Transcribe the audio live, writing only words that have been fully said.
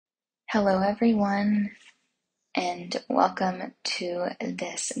Hello, everyone, and welcome to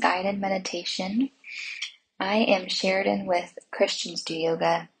this guided meditation. I am Sheridan with Christians Do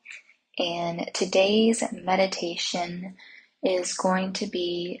Yoga, and today's meditation is going to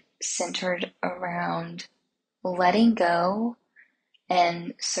be centered around letting go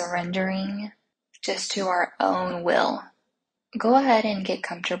and surrendering just to our own will. Go ahead and get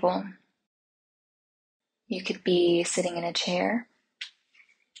comfortable. You could be sitting in a chair.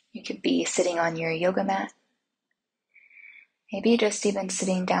 You could be sitting on your yoga mat. Maybe just even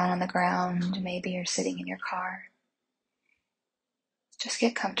sitting down on the ground. Maybe you're sitting in your car. Just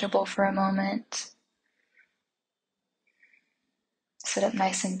get comfortable for a moment. Sit up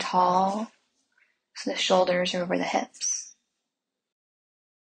nice and tall so the shoulders are over the hips.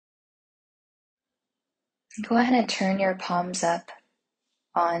 Go ahead and turn your palms up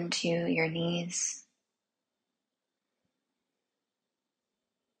onto your knees.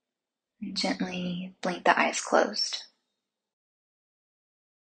 And gently blink the eyes closed.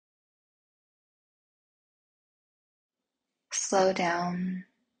 Slow down.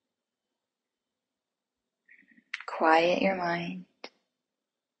 Quiet your mind.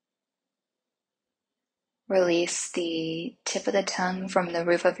 Release the tip of the tongue from the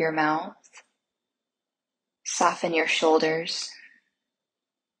roof of your mouth. Soften your shoulders.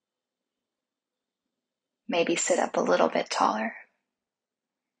 Maybe sit up a little bit taller.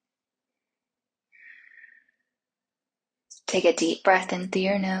 Take a deep breath in through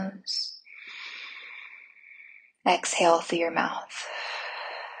your nose. Exhale through your mouth.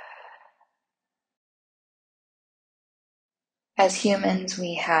 As humans,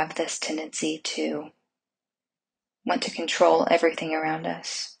 we have this tendency to want to control everything around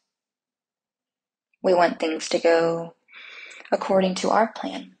us. We want things to go according to our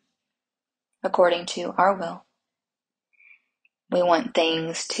plan, according to our will. We want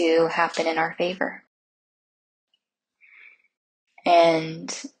things to happen in our favor.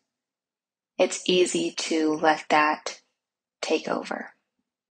 And it's easy to let that take over.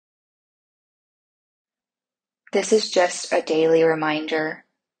 This is just a daily reminder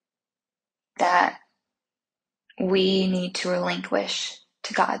that we need to relinquish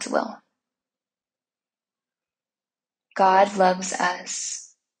to God's will. God loves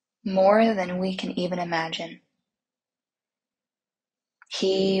us more than we can even imagine.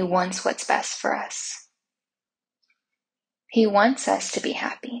 He wants what's best for us. He wants us to be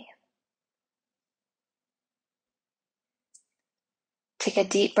happy. Take a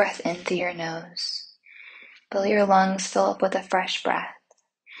deep breath in through your nose. Let your lungs fill up with a fresh breath.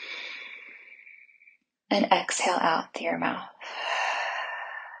 And exhale out through your mouth.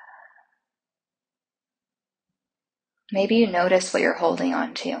 Maybe you notice what you're holding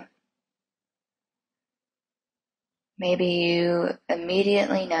on to. Maybe you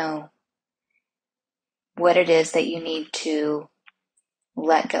immediately know what it is that you need to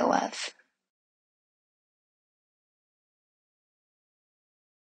let go of.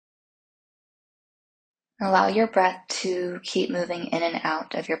 Allow your breath to keep moving in and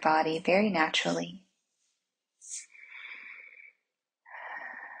out of your body very naturally.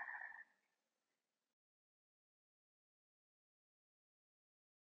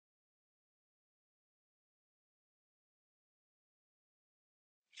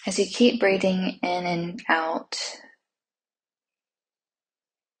 As you keep breathing in and out,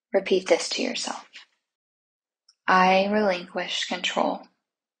 repeat this to yourself. I relinquish control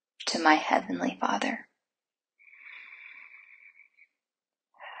to my Heavenly Father.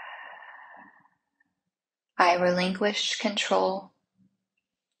 I relinquish control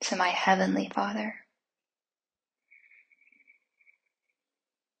to my Heavenly Father.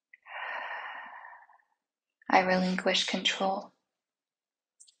 I relinquish control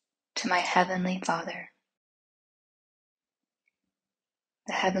to my Heavenly Father.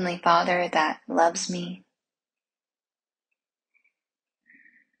 The Heavenly Father that loves me.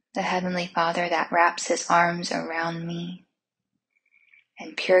 The Heavenly Father that wraps His arms around me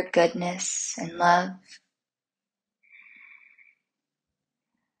in pure goodness and love.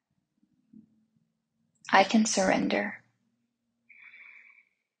 I can surrender.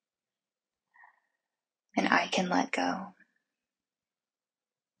 And I can let go.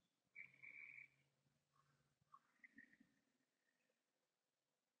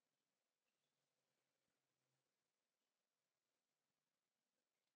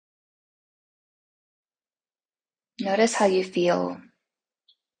 Notice how you feel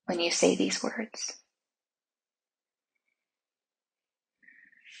when you say these words.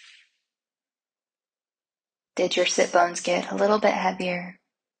 Did your sit bones get a little bit heavier?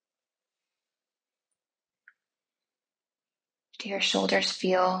 Do your shoulders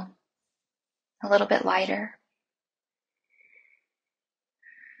feel a little bit lighter.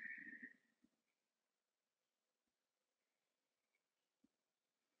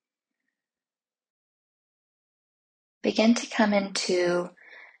 Begin to come into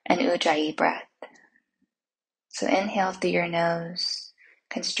an Ujjayi breath. So inhale through your nose,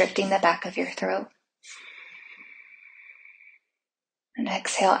 constricting the back of your throat. And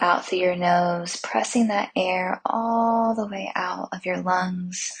exhale out through your nose, pressing that air all the way out of your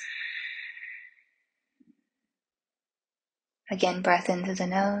lungs. Again, breath into the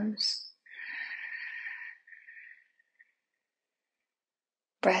nose.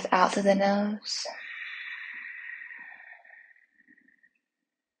 Breath out through the nose.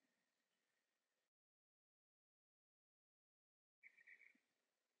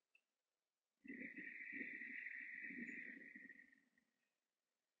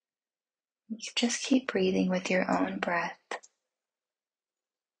 Just keep breathing with your own breath.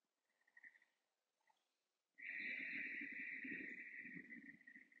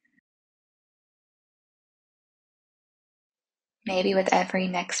 Maybe with every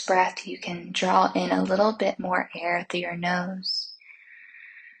next breath, you can draw in a little bit more air through your nose.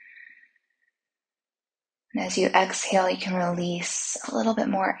 And as you exhale, you can release a little bit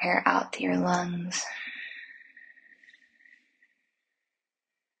more air out through your lungs.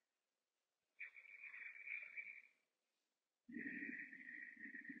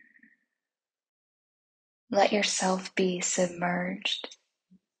 Let yourself be submerged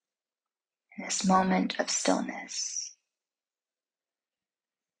in this moment of stillness.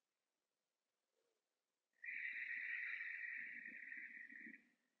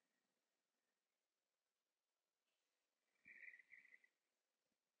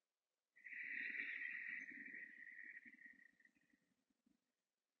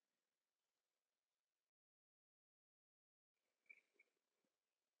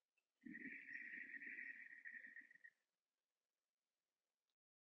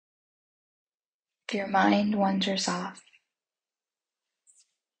 If your mind wanders off,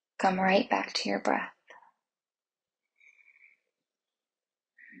 come right back to your breath.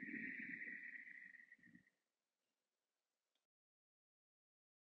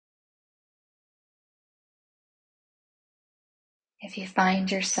 If you find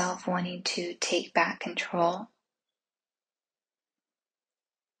yourself wanting to take back control,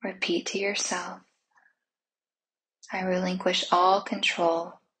 repeat to yourself, I relinquish all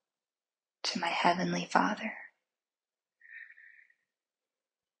control to my Heavenly Father.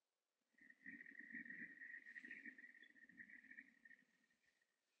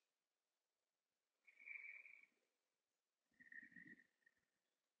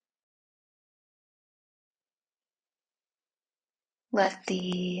 Let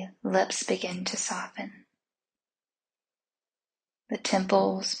the lips begin to soften. The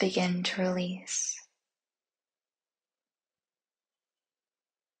temples begin to release.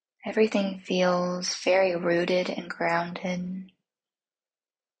 Everything feels very rooted and grounded,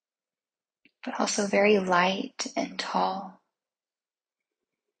 but also very light and tall.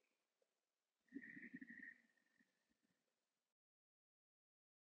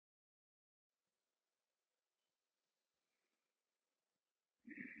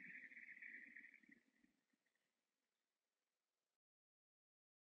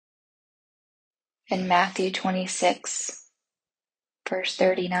 In Matthew 26, verse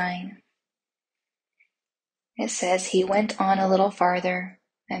 39, it says, "He went on a little farther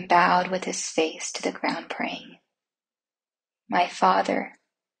and bowed with his face to the ground, praying, 'My Father,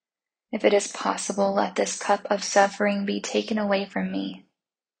 if it is possible, let this cup of suffering be taken away from me.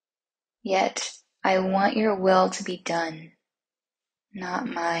 Yet I want your will to be done, not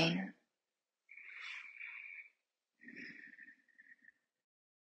mine.'"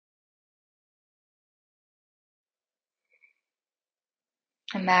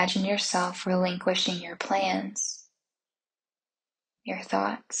 Imagine yourself relinquishing your plans, your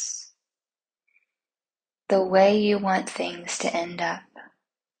thoughts, the way you want things to end up.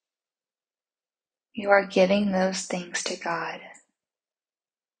 You are giving those things to God.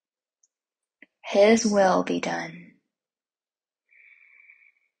 His will be done.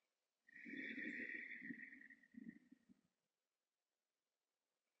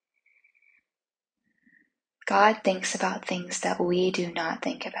 God thinks about things that we do not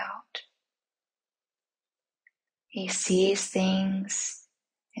think about. He sees things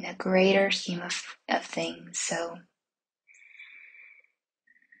in a greater scheme of things. So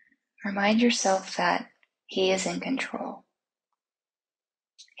remind yourself that He is in control.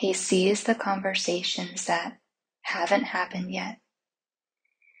 He sees the conversations that haven't happened yet.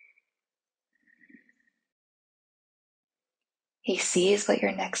 He sees what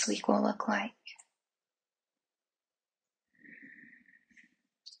your next week will look like.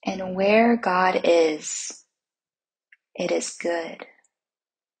 And where God is, it is good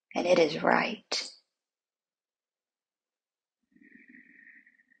and it is right.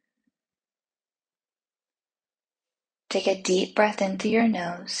 Take a deep breath in through your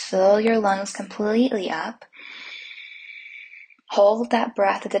nose. Fill your lungs completely up. Hold that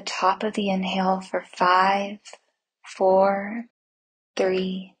breath at the top of the inhale for 5, 4,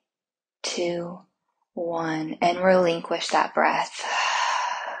 3, 2, 1, and relinquish that breath.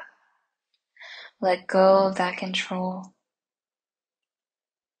 Let go of that control.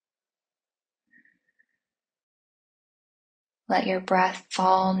 Let your breath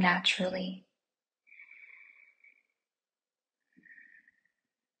fall naturally.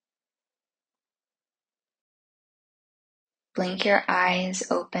 Blink your eyes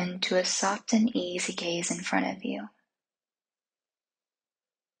open to a soft and easy gaze in front of you.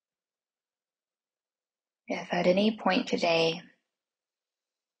 If at any point today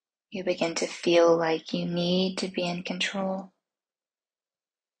you begin to feel like you need to be in control,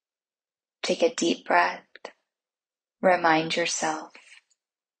 take a deep breath. Remind yourself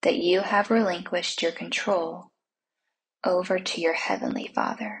that you have relinquished your control over to your Heavenly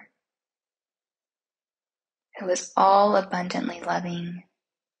Father, who is all abundantly loving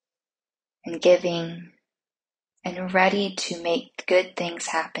and giving and ready to make good things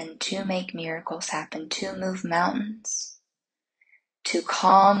happen, to make miracles happen, to move mountains, to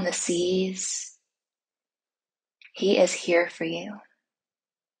calm the seas. He is here for you.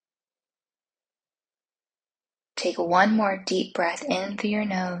 Take one more deep breath in through your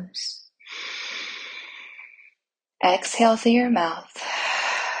nose. Exhale through your mouth.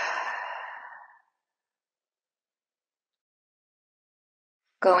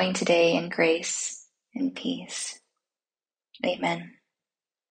 Going today in grace and peace. Amen.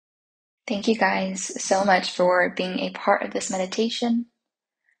 Thank you guys so much for being a part of this meditation.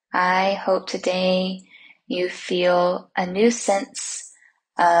 I hope today you feel a new sense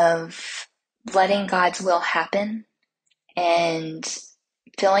of letting God's will happen and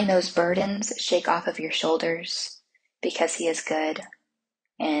feeling those burdens shake off of your shoulders because He is good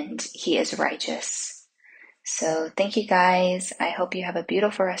and He is righteous. So thank you guys. I hope you have a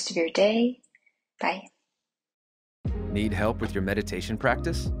beautiful rest of your day. Bye. Need help with your meditation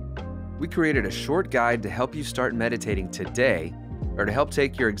practice? We created a short guide to help you start meditating today or to help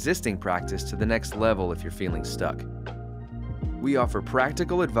take your existing practice to the next level if you're feeling stuck. We offer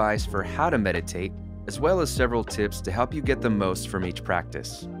practical advice for how to meditate, as well as several tips to help you get the most from each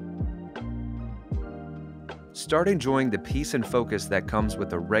practice. Start enjoying the peace and focus that comes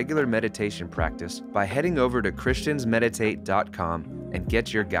with a regular meditation practice by heading over to christiansmeditate.com and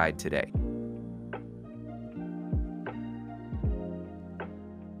get your guide today.